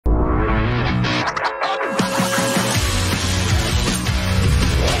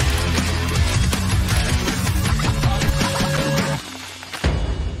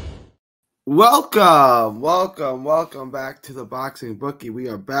Welcome back to the Boxing Bookie. We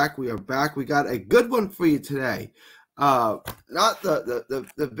are back. We got a good one for you today. Not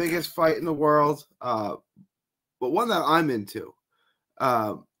the biggest fight in the world, but one that I'm into.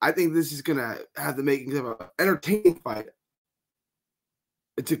 I think this is gonna have the makings of an entertaining fight.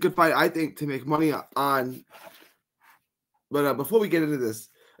 It's a good fight, I think, to make money on. But before we get into this,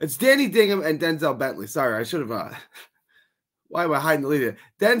 it's Danny Dingum and Denzel Bentley. Sorry, I should have. Why am I hiding the lead here?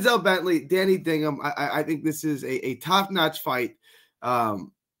 Denzel Bentley, Danny Dingum. I think this is a top-notch fight.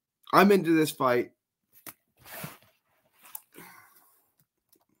 I'm into this fight.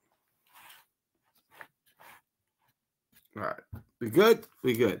 All right. We good?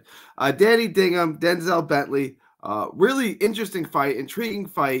 We good. Danny Dingum, Denzel Bentley. Really interesting fight, intriguing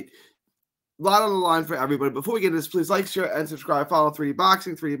fight. A lot on the line for everybody. Before we get into this, please like, share, and subscribe. Follow 3D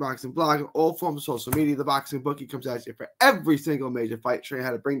Boxing, 3D Boxing blog, all forms of social media. The Boxing Bookie comes at you for every single major fight, showing you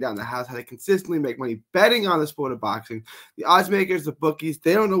how to bring down the house, how to consistently make money betting on the sport of boxing. The odds makers, the bookies,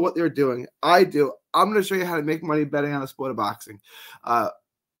 they don't know what they're doing. I do. I'm going to show you how to make money betting on the sport of boxing.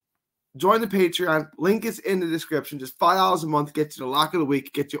 Join the Patreon. Link is in the description. Just $5 a month gets you the lock of the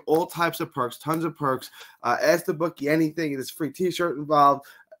week, gets you all types of perks, tons of perks. Ask the bookie anything. There's a free t-shirt involved.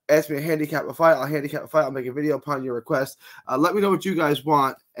 Ask me to handicap a fight. I'll handicap a fight. I'll make a video upon your request. Let me know what you guys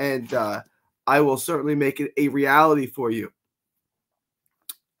want, and I will certainly make it a reality for you.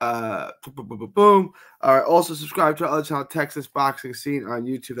 Boom. All right. Also, subscribe to our other channel, Texas Boxing Scene, on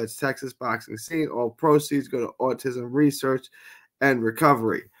YouTube. That's Texas Boxing Scene. All proceeds go to autism research and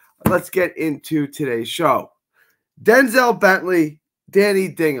recovery. Let's get into today's show. Denzel Bentley, Danny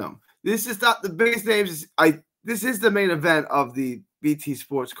Dingum. This is not the biggest names. This is the main event of the BT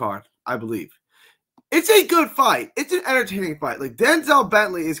Sports card, I believe. It's a good fight. It's an entertaining fight. Like, Denzel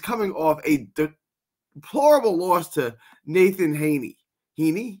Bentley is coming off a deplorable loss to Nathan Haney.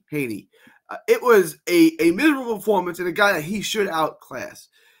 It was a miserable performance and a guy that he should outclass.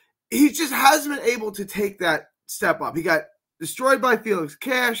 He just hasn't been able to take that step up. He got destroyed by Felix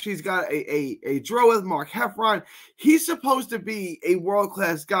Cash. He's got a draw with Mark Heffron. He's supposed to be a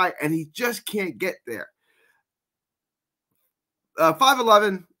world-class guy, and he just can't get there.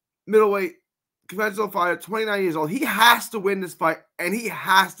 5'11", middleweight, conventional fighter, 29 years old. He has to win this fight, and he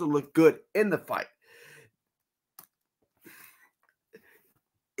has to look good in the fight.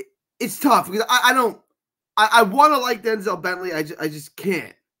 It's tough because I want to like Denzel Bentley. I just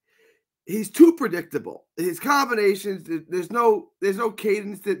can't. He's too predictable. His combinations, there's no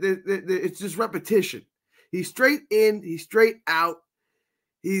cadence. It's just repetition. He's straight in, he's straight out.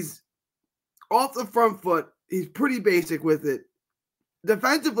 He's off the front foot. He's pretty basic with it.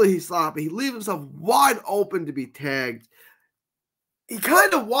 Defensively, he's sloppy. He leaves himself wide open to be tagged. He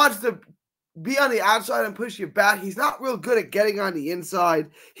kind of wants to be on the outside and push you back. He's not real good at getting on the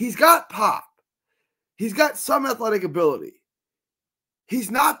inside. He's got pop. He's got some athletic ability. He's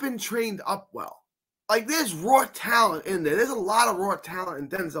not been trained up well. Like, there's raw talent in there. There's a lot of raw talent in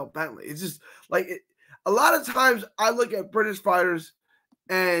Denzel Bentley. It's just like a lot of times I look at British fighters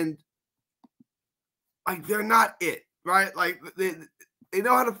and like they're not it, right? Like they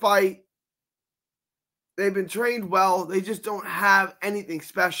know how to fight. They've been trained well. They just don't have anything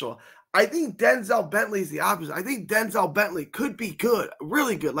special. I think Denzel Bentley is the opposite. I think Denzel Bentley could be good,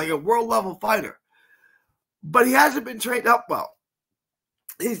 really good, like a world-level fighter. But he hasn't been trained up well.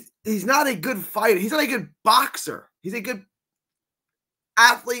 He's not a good fighter. He's not a good boxer. He's a good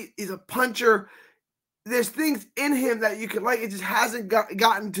athlete. He's a puncher. There's things in him that you can like. It just hasn't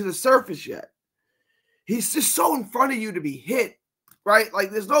gotten to the surface yet. He's just so in front of you to be hit, right? Like,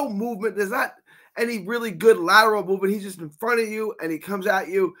 there's no movement. There's not any really good lateral movement. He's just in front of you, and he comes at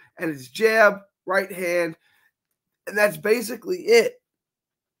you, and it's jab, right hand, and that's basically it.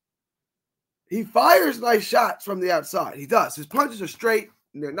 He fires nice shots from the outside. He does. His punches are straight,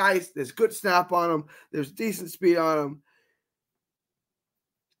 and they're nice. There's good snap on them. There's decent speed on them.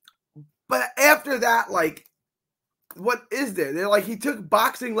 But after that, like, what is there? They're like, he took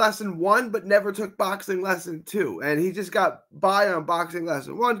boxing lesson 1, but never took boxing lesson 2. And he just got by on boxing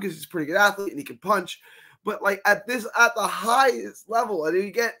lesson 1 because he's a pretty good athlete and he can punch. But like at the highest level, and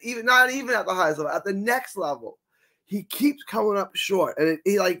you get not even at the highest level, at the next level, he keeps coming up short. And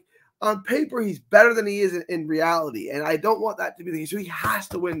he like, on paper, he's better than he is in reality. And I don't want that to be the case. So he has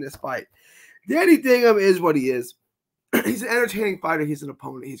to win this fight. Danny Dingum is what he is. He's an entertaining fighter. He's an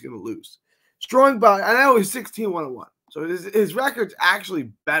opponent. He's going to lose. Strong body. I know he's 16-1-1. So his record's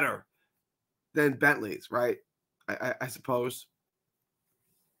actually better than Bentley's, right? I suppose.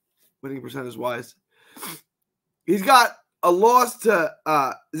 Winning percentage-wise. He's got a loss to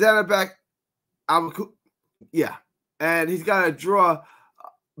Zanabek. Yeah. And he's got a draw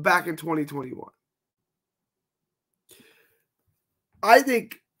back in 2021. I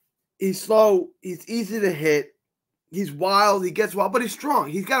think he's slow. He's easy to hit. He's wild. He gets wild, but he's strong.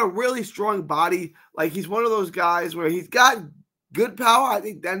 He's got a really strong body. Like, he's one of those guys where he's got good power. I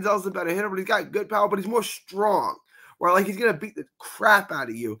think Denzel's the better hitter, but he's got good power, but he's more strong. Where, like, he's going to beat the crap out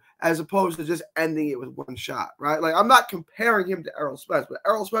of you as opposed to just ending it with one shot, right? Like, I'm not comparing him to Errol Spence, but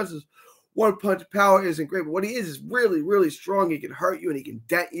Errol Spence's one-punch power isn't great. But what he is really, really strong. He can hurt you, and he can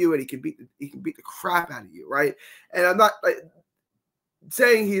dent you, and he can beat the crap out of you, right? And I'm not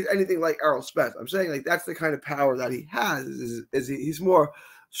saying he's anything like Errol Spence. I'm saying, like, that's the kind of power that he has. He's more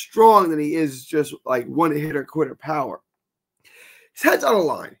strong than he is just like one-hitter quitter power. His head's on a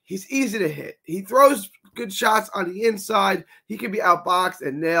line. He's easy to hit. He throws good shots on the inside. He can be outboxed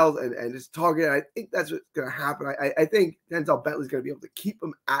and nailed and just targeted. I think that's what's going to happen. I think Denzel Bentley's going to be able to keep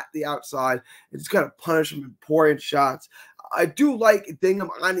him at the outside and just kind of punish him and pour in shots. I do like Dingum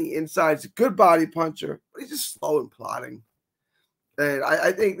on the inside. He's a good body puncher, but he's just slow and plodding. And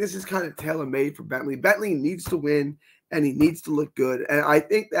I think this is kind of tailor-made for Bentley. Bentley needs to win, and he needs to look good. And I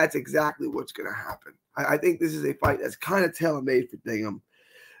think that's exactly what's going to happen. I think this is a fight that's kind of tailor-made for Dingum.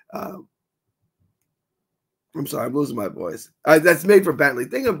 I'm sorry, I'm losing my voice. That's made for Bentley.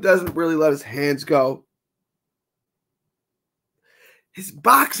 Dingum doesn't really let his hands go. His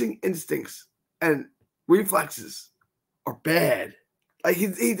boxing instincts and reflexes are bad. Like,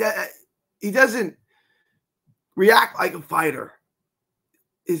 he doesn't react like a fighter.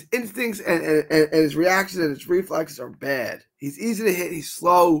 His instincts and his reactions and his reflexes are bad. He's easy to hit. He's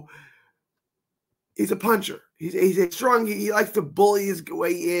slow. He's a puncher. He's a strong. He likes to bully his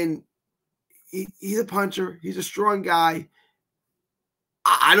way in. He's a puncher. He's a strong guy.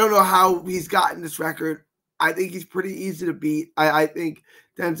 I don't know how he's gotten this record. I think he's pretty easy to beat. I think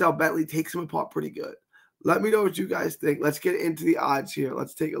Denzel Bentley takes him apart pretty good. Let me know what you guys think. Let's get into the odds here.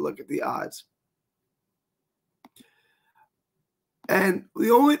 Let's take a look at the odds. And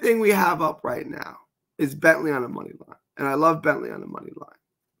the only thing we have up right now is Bentley on the money line. And I love Bentley on the money line.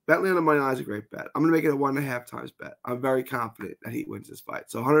 Bentley on the money line is a great bet. I'm going to make it a 1.5 times bet. I'm very confident that he wins this fight.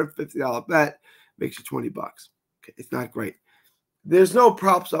 So $150 bet makes you $20. Okay, it's not great. There's no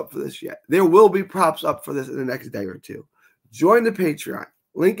props up for this yet. There will be props up for this in the next day or two. Join the Patreon.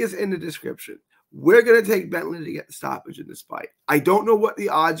 Link is in the description. We're going to take Bentley to get the stoppage in this fight. I don't know what the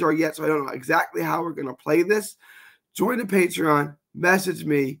odds are yet, so I don't know exactly how we're going to play this. Join the Patreon. Message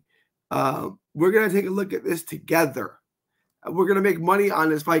me. We're going to take a look at this together. We're going to make money on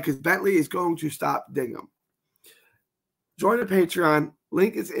this fight because Bentley is going to stop Dingum. Join the Patreon.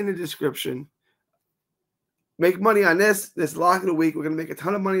 Link is in the description. Make money on this lock of the week. We're going to make a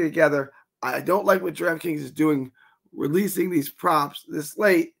ton of money together. I don't like what DraftKings is doing, releasing these props this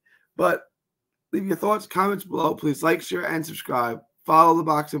late, but leave your thoughts, comments below. Please like, share, and subscribe. Follow the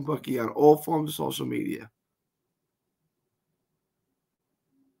Boxing Bookie on all forms of social media.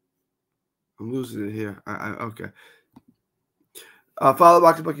 I'm losing it here. Okay. Follow the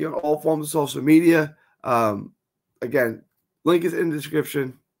Boxing Bookie on all forms of social media. Again, link is in the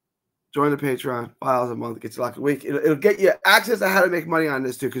description. Join the Patreon. $5 a month gets you locked a week. It'll get you access to how to make money on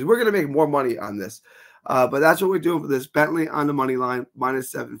this too, because we're going to make more money on this. But that's what we're doing for this. Bentley on the money line,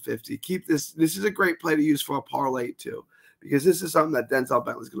 minus 750. Keep this. This is a great play to use for a parlay too, because this is something that Denzel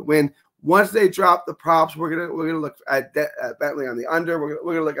Bentley's going to win. Once they drop the props, we're gonna look at Bentley on the under.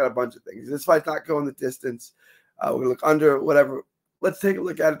 We're gonna look at a bunch of things. This fight's not going the distance. We're gonna look under, whatever. Let's take a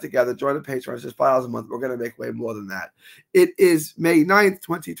look at it together. Join the Patreon. It's just $5 a month. We're gonna make way more than that. It is May 9th,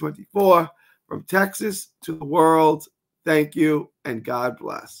 2024. From Texas to the world. Thank you and God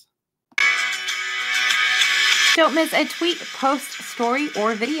bless. Don't miss a tweet, post, story,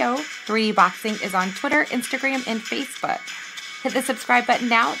 or video. 3D Boxing is on Twitter, Instagram, and Facebook. Hit the subscribe button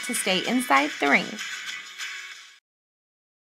now to stay inside the ring.